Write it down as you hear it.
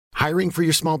Hiring for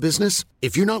your small business?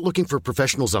 If you're not looking for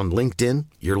professionals on LinkedIn,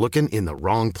 you're looking in the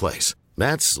wrong place.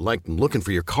 That's like looking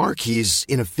for your car keys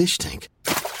in a fish tank.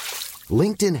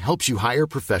 LinkedIn helps you hire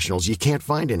professionals you can't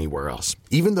find anywhere else,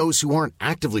 even those who aren't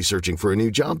actively searching for a new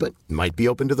job but might be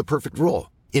open to the perfect role.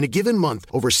 In a given month,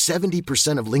 over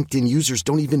 70% of LinkedIn users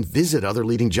don't even visit other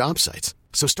leading job sites.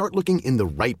 So start looking in the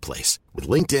right place. With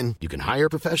LinkedIn, you can hire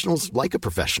professionals like a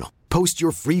professional. Post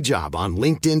your free job on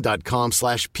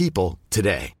linkedin.com/people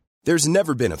today. There's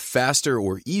never been a faster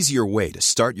or easier way to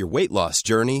start your weight loss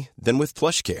journey than with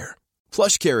PlushCare.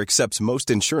 PlushCare accepts most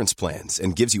insurance plans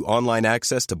and gives you online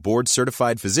access to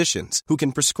board-certified physicians who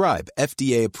can prescribe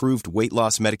FDA-approved weight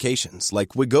loss medications like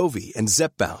Wegovy and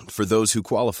Zepbound for those who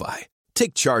qualify.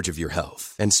 Take charge of your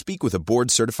health and speak with a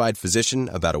board-certified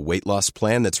physician about a weight loss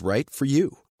plan that's right for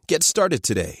you. Get started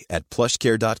today at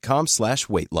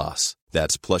plushcare.com/weight loss.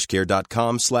 That's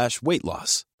plushcare.com/weight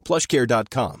loss.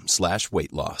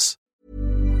 plushcare.com/weight loss.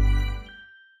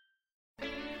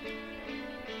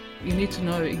 You need to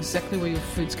know exactly where your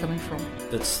food's coming from.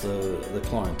 It's the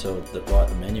clientele that write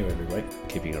the menu every week.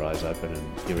 Keeping your eyes open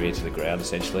and your ear to the ground,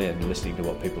 essentially, and listening to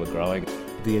what people are growing.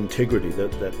 The integrity,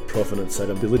 that provenance, that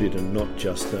ability to not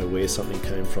just know where something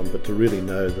came from, but to really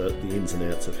know the ins and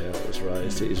outs of how it was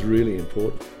raised is really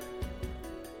important.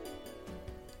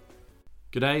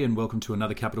 G'day and welcome to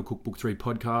another Capital Cookbook 3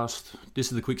 podcast. This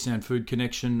is the Quicksand Food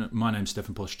Connection. My name's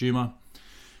Stefan Postuma.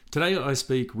 Today I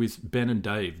speak with Ben and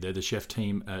Dave. They're the chef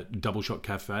team at Double Shot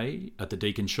Cafe at the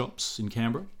Deakin Shops in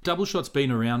Canberra. Double Shot's been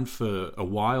around for a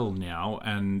while now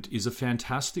and is a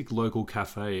fantastic local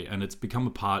cafe, and it's become a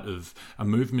part of a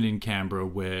movement in Canberra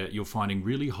where you're finding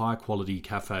really high quality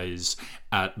cafes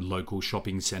at local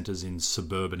shopping centres in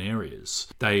suburban areas.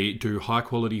 They do high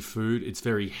quality food. It's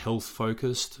very health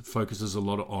focused, focuses a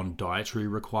lot on dietary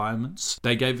requirements.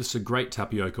 They gave us a great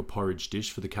tapioca porridge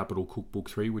dish for the Capital Cookbook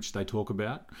 3, which they talk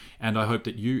about. And I hope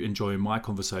that you enjoy my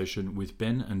conversation with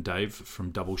Ben and Dave from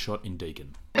Double Shot in Deakin.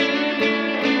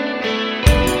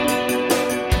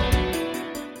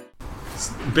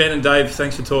 Ben and Dave,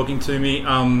 thanks for talking to me.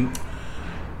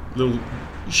 Little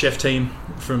chef team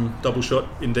from Double Shot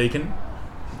in Deakin.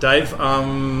 Dave,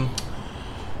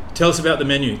 tell us about the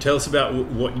menu. Tell us about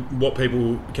what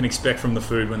people can expect from the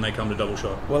food when they come to Double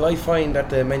Shot. Well, I find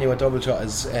that the menu at Double Shot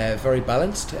is very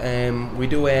balanced. We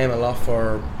do aim a lot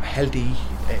for healthy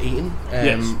eating.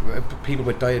 Yes. People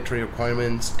with dietary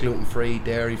requirements, gluten-free,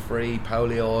 dairy-free,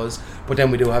 paleos. But then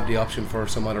we do have the option for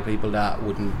some other people that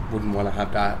wouldn't want to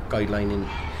have that guideline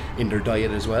in their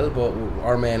diet as well. But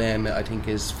our main aim, I think,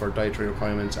 is for dietary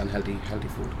requirements and healthy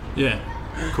food. Yeah,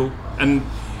 cool. And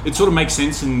it sort of makes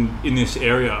sense in this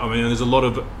area. I mean, there's a lot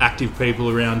of active people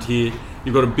around here.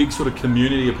 You've got a big sort of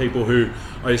community of people who,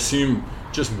 I assume,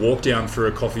 just walk down for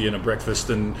a coffee and a breakfast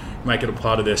and make it a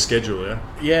part of their schedule, yeah?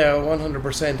 Yeah,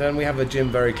 100%. And we have a gym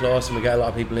very close, and we get a lot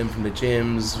of people in from the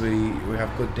gyms. We have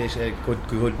good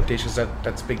dishes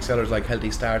that's big sellers like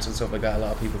Healthy Starts and stuff like that. A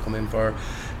lot of people come in for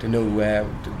the new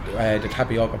the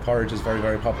tapioca porridge is very,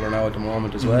 very popular now at the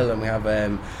moment as well. And we have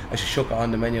a shukka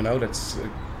on the menu now that's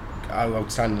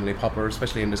outstandingly popular,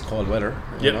 especially in this cold weather.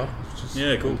 You know?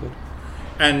 Yeah, cool. Good.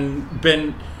 And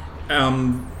Ben,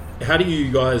 how do you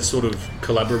guys sort of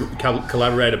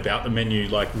collaborate about the menu,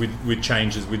 like with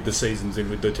changes with the seasons and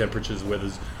with the temperatures,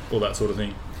 weathers, all that sort of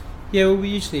thing? Yeah, well, we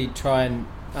usually try and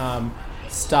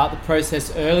start the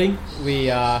process early.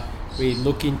 We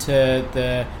look into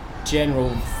the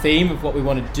general theme of what we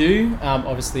want to do.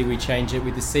 Obviously, we change it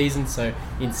with the season. So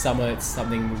in summer, it's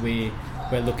something we're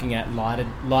looking at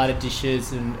lighter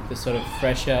dishes and the sort of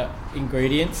fresher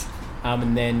ingredients.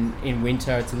 And then in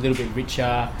winter, it's a little bit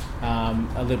richer,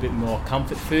 a little bit more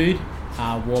comfort food,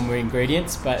 warmer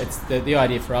ingredients. But it's the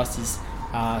idea for us is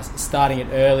starting it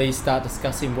early, start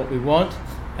discussing what we want,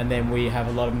 and then we have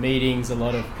a lot of meetings.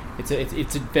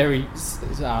 It's a very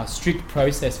strict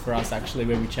process for us actually,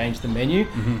 where we change the menu,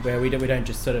 where we don't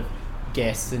just sort of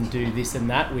guess and do this and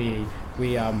that. We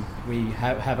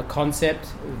have a concept.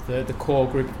 The core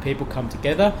group of people come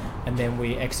together, and then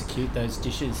we execute those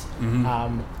dishes.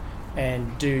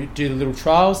 And do the little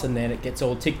trials, and then it gets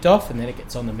all ticked off, and then it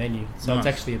gets on the menu. So It's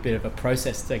actually a bit of a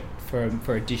process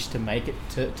for a dish to make it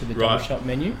to the Double Shot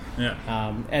menu. Yeah.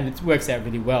 And it works out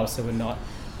really well. So we're not.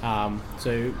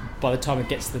 So by the time it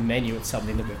gets to the menu, it's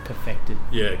something that we've perfected.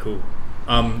 Yeah, cool.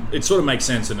 It sort of makes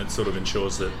sense, and it sort of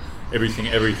ensures that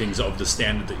everything's of the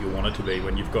standard that you want it to be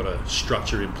when you've got a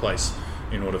structure in place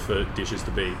in order for dishes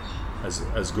to be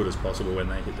as good as possible when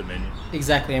they hit the menu.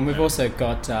 Exactly, and we've also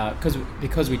got,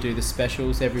 because we do the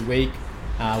specials every week,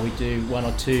 we do one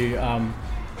or two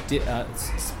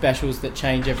specials that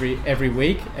change every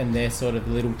week, and they're sort of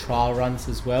little trial runs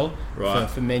as well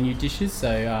for menu dishes.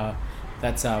 So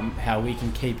that's how we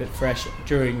can keep it fresh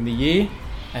during the year,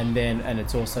 and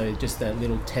it's also just a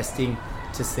little testing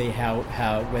to see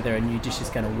how whether a new dish is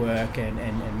going to work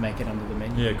and make it under the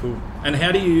menu. Yeah, cool. And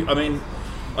how do you? I mean,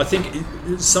 I think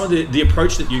some of the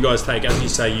approach that you guys take, as you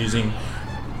say, using,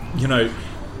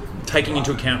 taking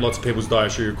into account lots of people's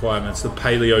dietary requirements, the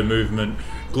paleo movement,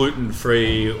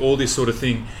 gluten-free, all this sort of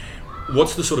thing.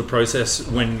 What's the sort of process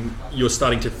when you're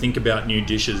starting to think about new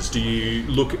dishes? Do you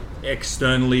look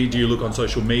externally? Do you look on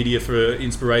social media for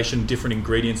inspiration, different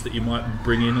ingredients that you might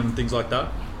bring in and things like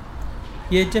that?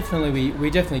 Yeah, definitely. We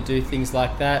definitely do things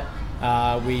like that.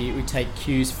 We take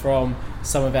cues from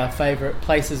some of our favourite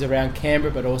places around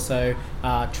Canberra, but also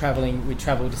travelling. We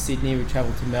travel to Sydney, we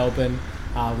travel to Melbourne.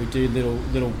 We do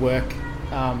little work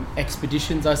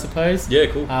expeditions, I suppose. Yeah,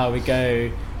 cool.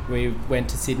 We went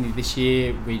to Sydney this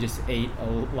year. We just eat a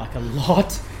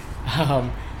lot.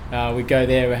 We go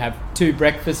there. We have 2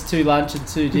 breakfasts, 2 lunch, and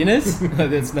 2 dinners.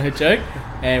 That's no joke.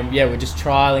 And we're just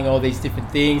trialing all these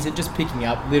different things and just picking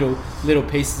up little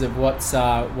pieces of what's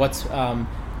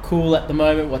cool at the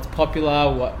moment, what's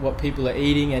popular, what people are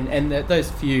eating, and those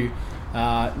few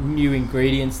new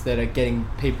ingredients that are getting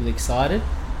people excited.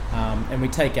 And we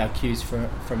take our cues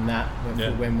from that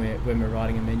when we're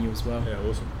writing a menu as well. Yeah,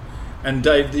 awesome. And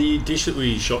Dave, the dish that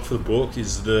we shot for the book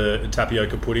is the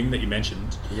tapioca pudding that you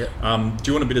mentioned. Yeah.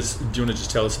 Do you want to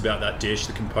just tell us about that dish,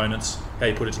 the components, how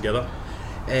you put it together?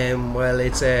 Well,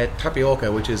 it's a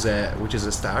tapioca, which is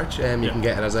a starch. You can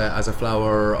get it as a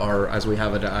flour, or as we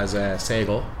have it as a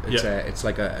sago. It's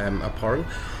like a pearl.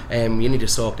 You need to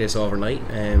soak this overnight,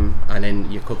 and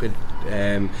then you cook it.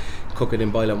 Cook it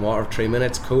in boiling water 3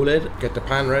 minutes. Cool it. Get the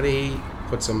pan ready.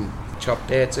 Put some chopped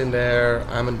dates in there.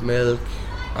 Almond milk.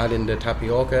 Add in the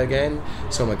tapioca again.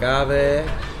 Some agave.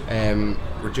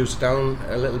 Reduce it down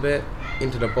a little bit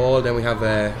into the bowl. Then we have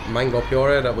a mango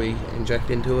puree that we inject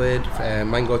into it,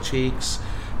 mango cheeks,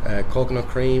 coconut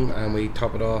cream, and we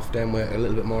top it off then with a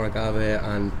little bit more agave,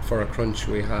 and for a crunch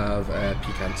we have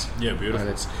pecans. Yeah, beautiful. And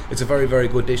it's a very, very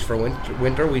good dish for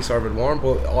winter. We serve it warm,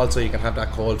 but also you can have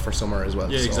that cold for summer as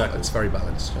well. Yeah, so exactly. It's very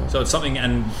balanced. So it's something,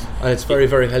 and it's very,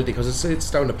 very healthy because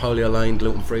it's down the paleo line,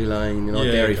 gluten-free line,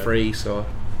 dairy-free. So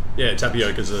yeah,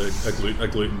 tapioca is a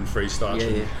gluten-free starch.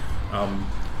 Yeah.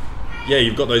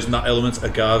 You've got those nut elements,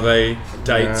 agave,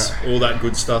 dates, all that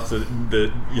good stuff that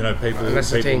people. And that's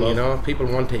the thing, love. people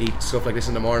want to eat stuff like this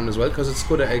in the morning as well because it's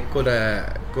good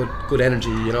energy.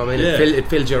 You know what I mean? Yeah. It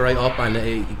fills you right up and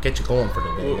it gets you going for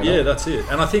the day. Yeah, that's it.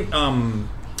 And I think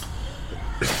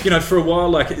for a while,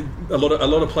 like a lot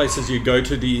of places you go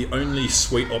to, the only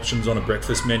sweet options on a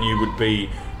breakfast menu would be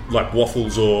like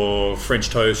waffles or French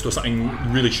toast or something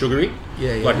really sugary.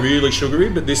 Yeah. Like really sugary,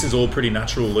 but this is all pretty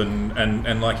natural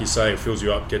and like you say, it fills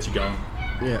you up, gets you going.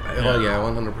 Yeah. Oh yeah,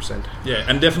 100%. Yeah,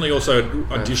 and definitely also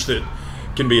a dish that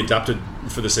can be adapted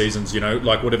for the seasons,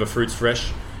 like whatever fruit's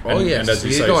fresh. And as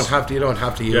you don't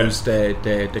have to use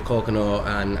the coconut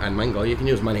and mango. You can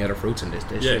use many other fruits in this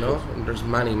dish, Cool. And there's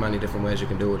many different ways you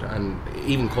can do it, and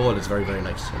even cold is very, very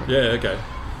nice. Yeah, okay.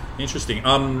 Interesting.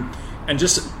 And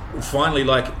just finally,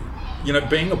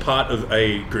 being a part of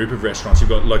a group of restaurants,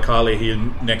 you've got Locale here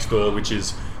next door, which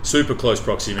is super close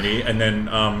proximity, and then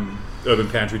Urban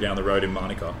Pantry down the road in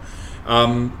Manuka.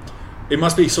 It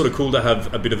must be sort of cool to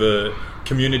have a bit of a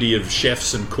community of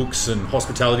chefs and cooks and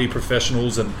hospitality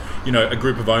professionals and, a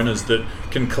group of owners that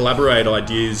can collaborate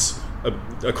ideas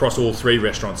across all 3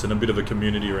 restaurants and a bit of a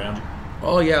community around you.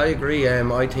 Oh yeah, I agree.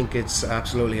 I think it's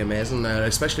absolutely amazing,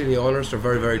 especially the owners. They're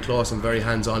very, very close and very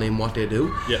hands-on in what they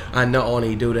do. Yeah. And not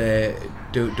only do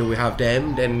we have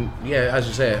them, then as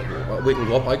you say, we can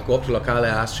go up. I can go up to Locale,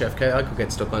 ask Chef Kev. I could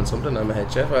get stuck on something. I'm a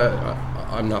head chef.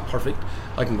 I'm not perfect.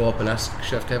 I can go up and ask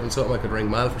Chef Kevin something. I could ring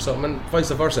Mal for something, and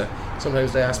vice versa.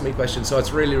 Sometimes they ask me questions, so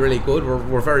it's really, really good.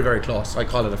 We're very, very close. I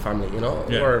call it a family.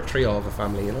 Yeah. We're a trio of a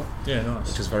family. Yeah, nice.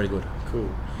 Which is very good. Cool.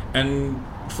 And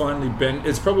finally, Ben,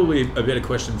 it's probably a better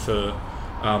question for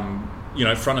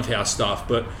front of house staff,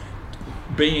 but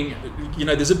being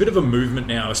there's a bit of a movement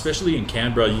now, especially in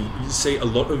Canberra. You see a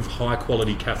lot of high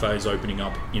quality cafes opening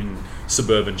up in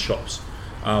suburban shops.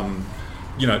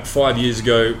 5 years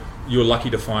ago, you were lucky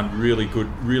to find really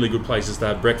good places to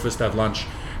have breakfast, have lunch,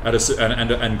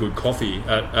 and good coffee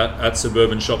at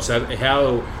suburban shops.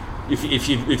 How if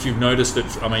you've noticed it,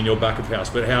 I mean, you're back of house,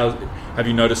 but how have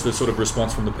you noticed the sort of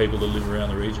response from the people that live around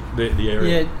the region, the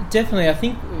area? Yeah, definitely. I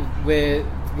think we're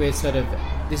sort of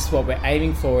this is what we're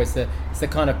aiming for. It's the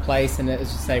kind of place, and as you're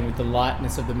saying, with the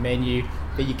lightness of the menu,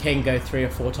 that you can go 3 or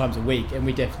 4 times a week, and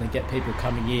we definitely get people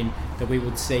coming in that we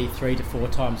would see 3 to 4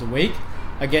 times a week.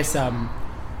 I guess the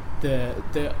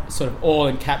sort of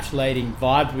all encapsulating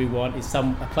vibe we want is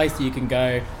a place that you can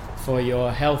go for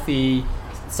your healthy,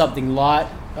 something light,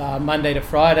 Monday to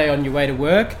Friday on your way to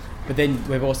work. But then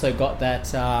we've also got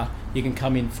that you can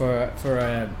come in for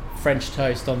a French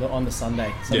toast on the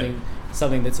Sunday,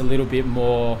 something that's a little bit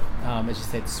more, as you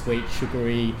said, sweet,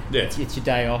 sugary. Yeah. It's your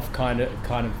day off kind of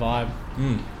vibe.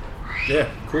 Yeah,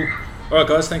 cool. All right,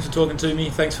 guys, thanks for talking to me.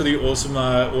 Thanks for the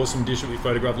awesome dish that we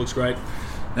photographed. Looks great.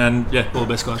 And yeah, all the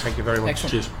best, guys. Thank you very much.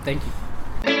 Excellent. Cheers. Thank you.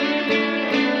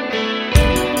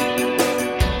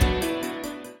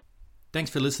 Thanks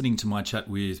for listening to my chat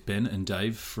with Ben and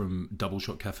Dave from Double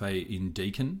Shot Cafe in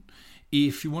Deakin.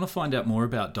 If you want to find out more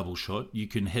about Double Shot, you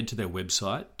can head to their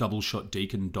website,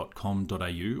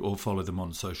 doubleshotdeacon.com.au, or follow them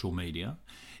on social media.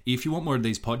 If you want more of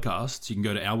these podcasts, you can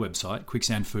go to our website,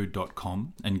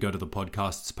 quicksandfood.com, and go to the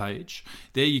podcasts page.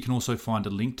 There you can also find a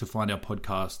link to find our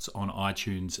podcasts on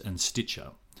iTunes and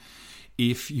Stitcher.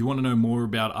 If you want to know more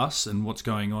about us and what's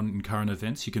going on in current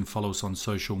events, you can follow us on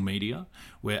social media.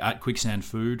 We're at Quicksand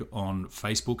Food on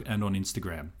Facebook and on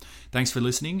Instagram. Thanks for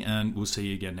listening, and we'll see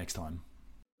you again next time.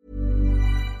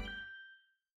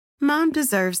 Mom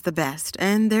deserves the best,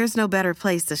 and there's no better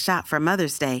place to shop for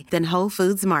Mother's Day than Whole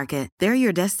Foods Market. They're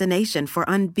your destination for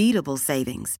unbeatable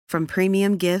savings, from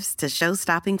premium gifts to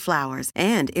show-stopping flowers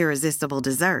and irresistible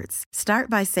desserts. Start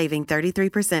by saving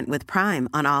 33% with Prime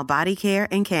on all body care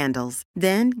and candles.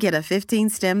 Then get a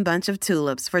 15-stem bunch of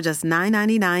tulips for just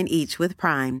 $9.99 each with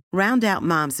Prime. Round out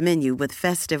Mom's menu with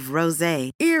festive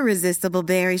rosé, irresistible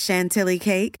berry chantilly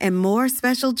cake, and more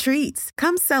special treats.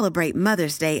 Come celebrate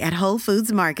Mother's Day at Whole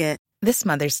Foods Market. This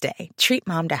Mother's Day, treat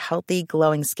Mom to healthy,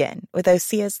 glowing skin with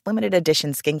Osea's limited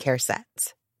edition skincare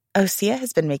sets. Osea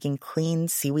has been making clean,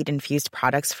 seaweed-infused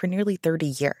products for nearly 30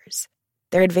 years.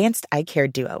 Their advanced eye care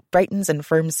duo brightens and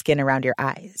firms skin around your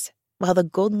eyes, while the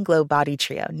Golden Glow Body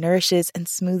Trio nourishes and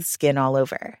smooths skin all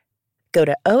over. Go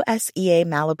to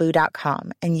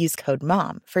OSEAMalibu.com and use code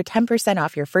MOM for 10%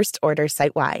 off your first order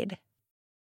site-wide.